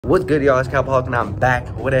What's good, y'all? It's Cowpog, and I'm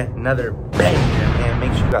back with another banger, man.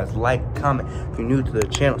 Make sure you guys like, comment. If you're new to the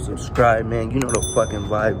channel, subscribe, man. You know the fucking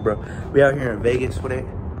vibe, bro. We out here in Vegas with it.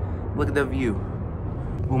 Look at the view.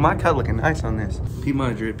 Well, my cut looking nice on this. Peep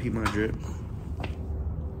my drip, peep my drip.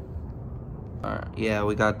 Alright, yeah,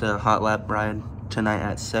 we got the hot lap ride tonight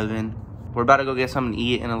at 7. We're about to go get something to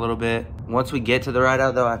eat in a little bit. Once we get to the ride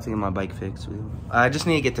out, though, I have to get my bike fixed. I just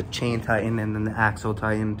need to get the chain tightened and then the axle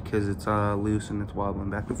tightened because it's loose and it's wobbling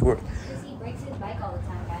back and forth. Because he breaks his bike all the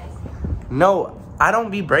time, guys. No, I don't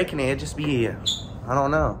be breaking it. It just be, I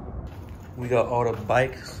don't know. We got all the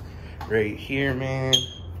bikes right here, man.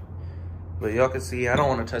 But y'all can see, I don't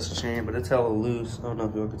want to touch the chain, but it's hella loose. I don't know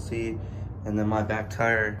if y'all can see. And then my back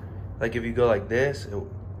tire, like if you go like this,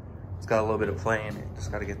 it's got a little bit of play in it.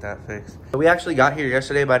 Just got to get that fixed. We actually got here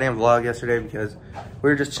yesterday, but I didn't vlog yesterday because we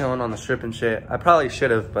were just chilling on the strip and shit. I probably should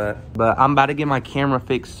have, but I'm about to get my camera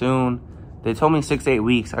fixed soon. They told me 6 to 8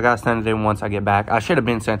 weeks. I got to send it in once I get back. I should have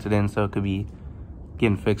been sent it in so it could be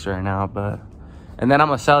getting fixed right now, and then I'm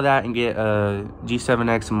going to sell that and get a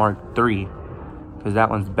G7X Mark III because that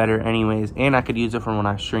one's better anyways. And I could use it for when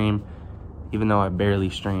I stream, even though I barely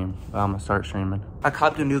stream. But I'm going to start streaming. I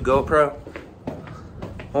copped a new GoPro.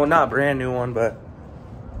 Well, not a brand new one, but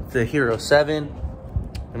the Hero 7.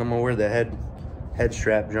 And I'm gonna wear the head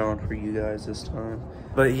strap John for you guys this time.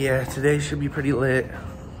 But yeah, today should be pretty lit.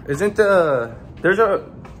 Isn't there's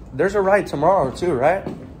a ride tomorrow too, right?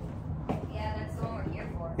 Yeah, that's the one we're here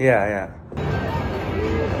for. Yeah.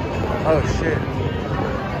 Oh shit.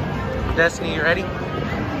 Destiny, you ready?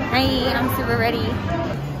 Hi, I'm super ready.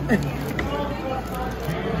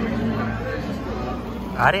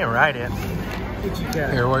 I didn't ride it.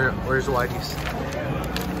 Here, where's the whiteys?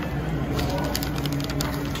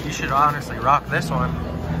 You should honestly rock this one.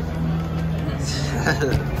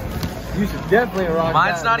 You should definitely rock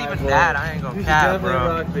Mine's that, not even boy. that. I ain't gonna cap, bro.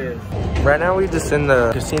 Rock this. Right now, we just in the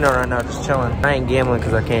casino right now, just chilling. I ain't gambling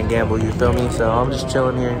because I can't gamble, you feel me? So I'm just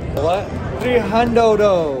chilling here. What? 300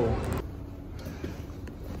 though.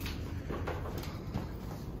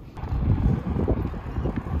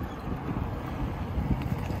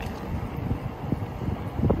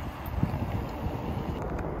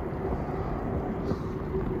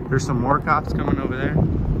 There's some more cops coming over there.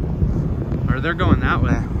 Or they're going that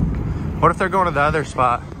way. What if they're going to the other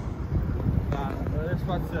spot? Nah, the other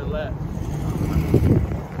spot's to the left. We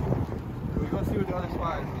go see what the other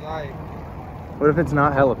spot is like. What if it's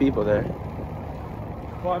not hella people there?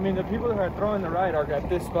 Well, I mean, the people that are throwing the ride are at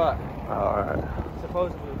this spot. Alright.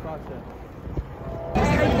 Supposedly, the concept.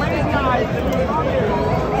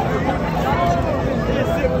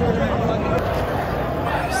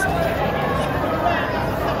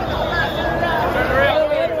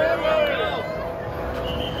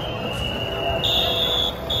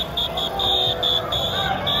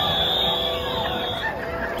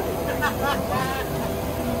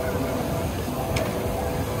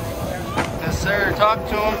 Yes, sir. Talk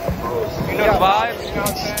to him. You know the vibes.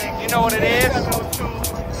 You know what it is. You know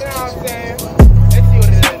what I'm saying? Let's see what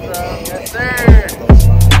it is, bro. Yes, sir.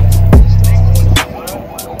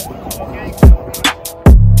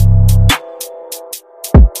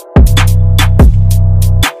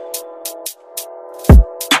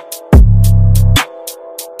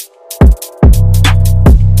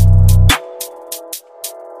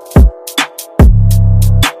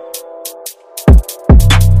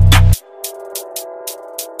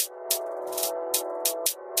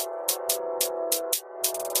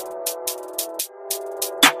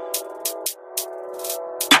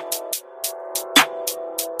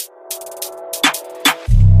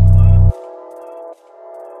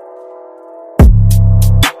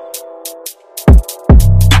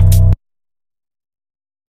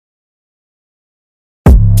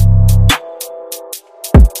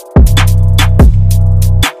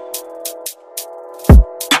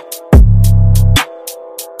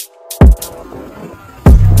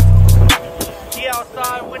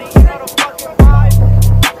 Outside with it, you know the fucking vibe.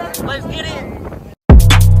 Let's get it.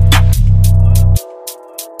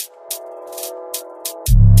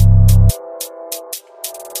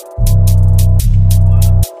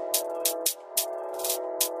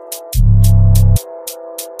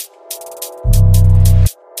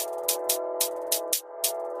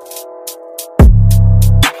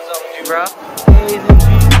 What's up with you, bro?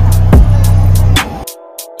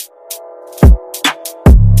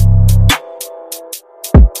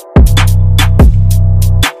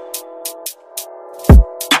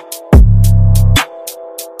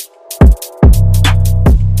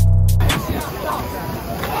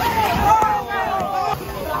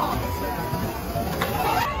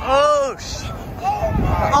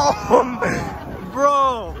 Oh,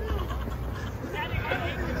 bro.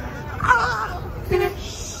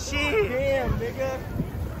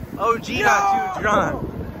 OG got too drunk.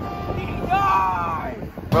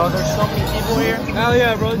 Bro, there's so many people here. Hell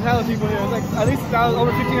yeah, bro. There's hella people here. There's like at least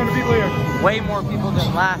over 1,500 people here. Way more people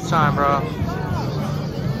than last time, bro.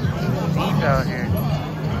 Deep out here.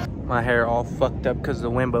 My hair all fucked up because of the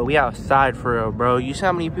wind, but we outside for real, bro. You see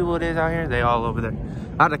how many people it is out here? They all over there.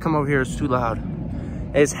 I had to come over here, it's too loud.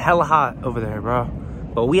 It's hella hot over there, bro.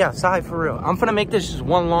 But we outside for real. I'm gonna make this just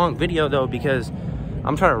one long video though, because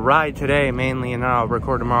I'm trying to ride today mainly, and then I'll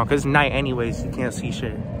record tomorrow because it's night anyways, you can't see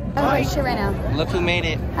shit. I'm going to shit right now. Look who made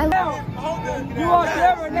it. You on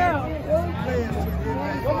camera now.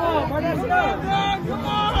 Come on, come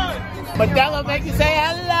on. But that will make you say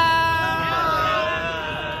hello.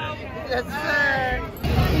 Yes, sir.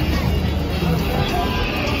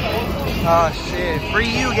 Oh shit, free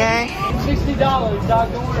you, gang. $60,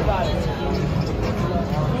 dog. Don't worry about it.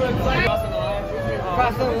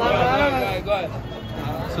 Cross the line. Go ahead.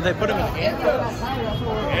 So they put him in handcuffs?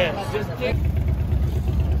 Yeah. Just kick.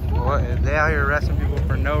 What? They out here arresting people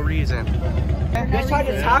for no reason. They tried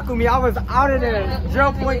to tackle me. I was out of there.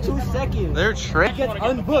 0.2 seconds. They're tricky. He gets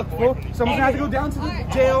unbooked, fool. So I'm gonna have to go down to the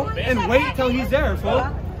jail and wait till he's there, fool.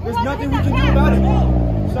 There's nothing we can do about it.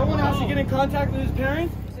 Someone has to get in contact with his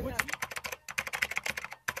parents.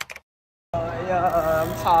 Yeah,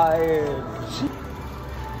 I'm tired.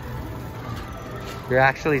 You're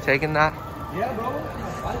actually taking that? Yeah, bro.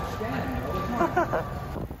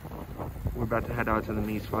 We're about to head out to the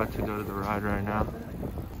meat spot to go to the ride right now.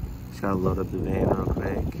 Just gotta load up the van real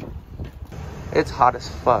quick. It's hot as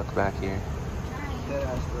fuck back here.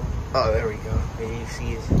 Oh, there we go. The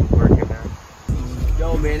AC is working now.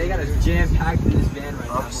 Yo, man, they got us jam-packed in this van right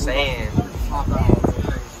now. I'm saying. Oh,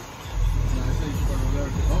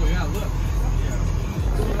 yeah, look.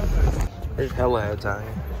 There's hella heads out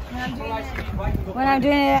here. When I'm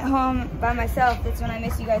doing it at home by myself, that's when I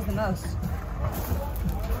miss you guys the most.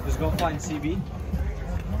 Just go find CB.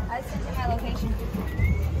 I sent you my location.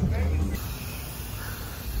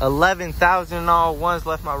 11,000 and all ones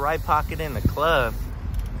left my right pocket in the club.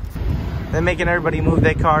 They're making everybody move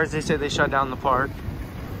their cars. They said they shut down the park.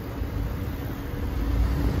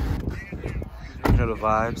 You know the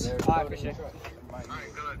vibes.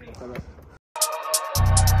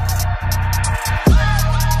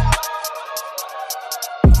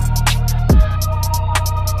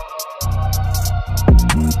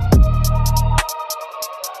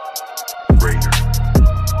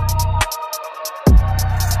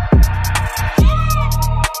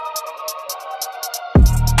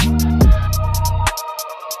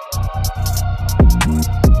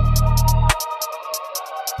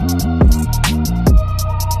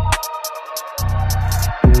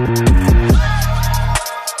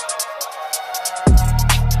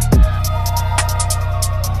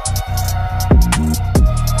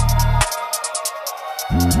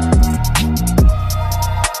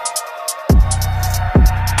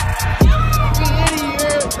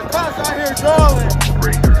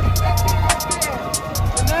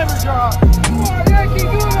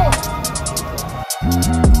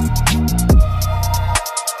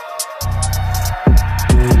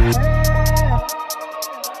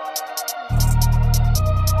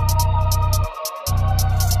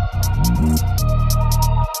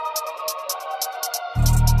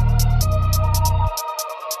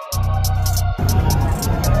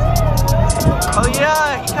 Oh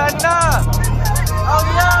yeah, he's cutting up. Oh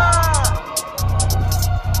yeah.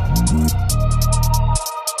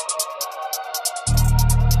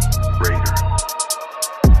 Raider.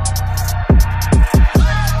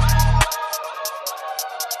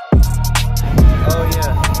 Oh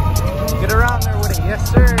yeah. Get around there with it, yes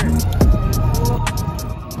sir.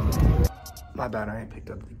 My bad, I ain't picked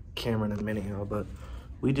up the camera in a minute, y'all, but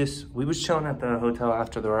we was chilling at the hotel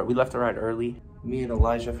after the ride. We left the ride early. Me and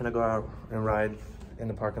Elijah finna go out and ride in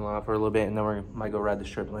the parking lot for a little bit, and then we might go ride the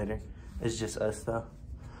strip later. It's just us though.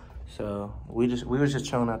 So we was just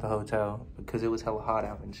chilling at the hotel because it was hella hot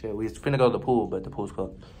out and shit. We was finna go to the pool, but the pool's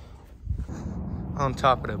closed. On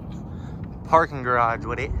top of the parking garage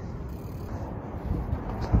with it.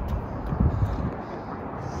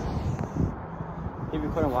 He be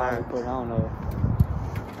putting wire, I don't know.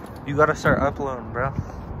 You gotta start uploading, bro.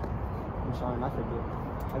 I'm sorry, I forget.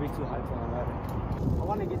 I'd be too hyped on that. I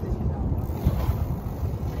want to get this shit down.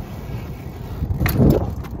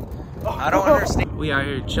 I don't understand. We out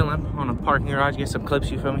here chilling on a parking garage, get some clips,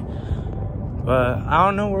 you feel me? But I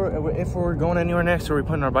don't know if we're going anywhere next, or we're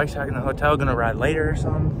putting our bikes back in the hotel, gonna ride later or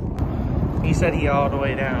something. He said he all the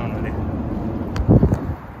way down with it.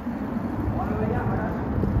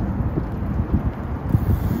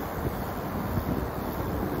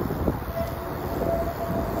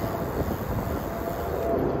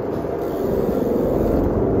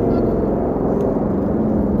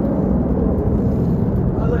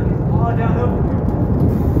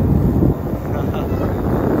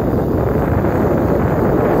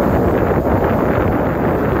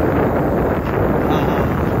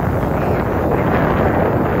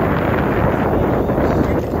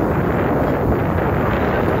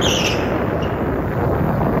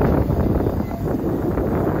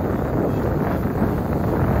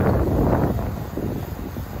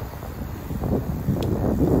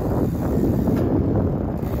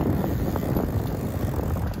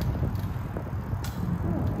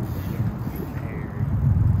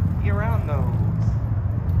 go.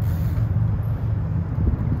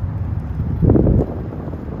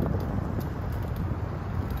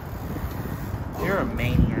 You're a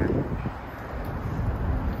maniac.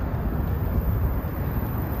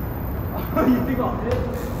 You think I'll hit?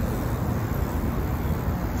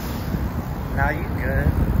 Now you good.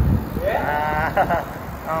 Yeah?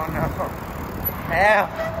 Oh no. Hell.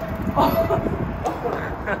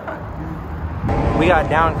 We got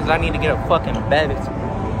down because I need to get a fucking bed.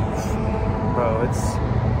 Bro, it's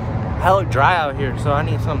hella dry out here, so I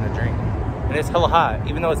need something to drink. And it's hella hot.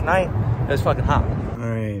 Even though it's night, it's fucking hot.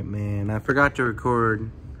 Alright, man. I forgot to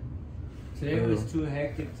record. Today was too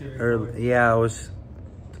hectic to record. Early. Yeah, I was.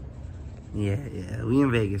 Yeah. We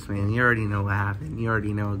in Vegas, man. You already know what happened. You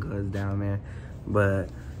already know what goes down, man. But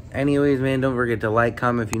anyways, man, don't forget to like,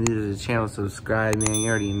 comment if you're new to the channel, subscribe, man. You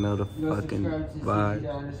already know the fucking vibe.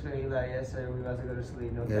 Yes, sir. We about to go to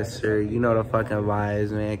sleep. No Yes, sir. You know the fucking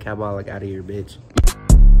vibes, man. Cabalic out of here, bitch.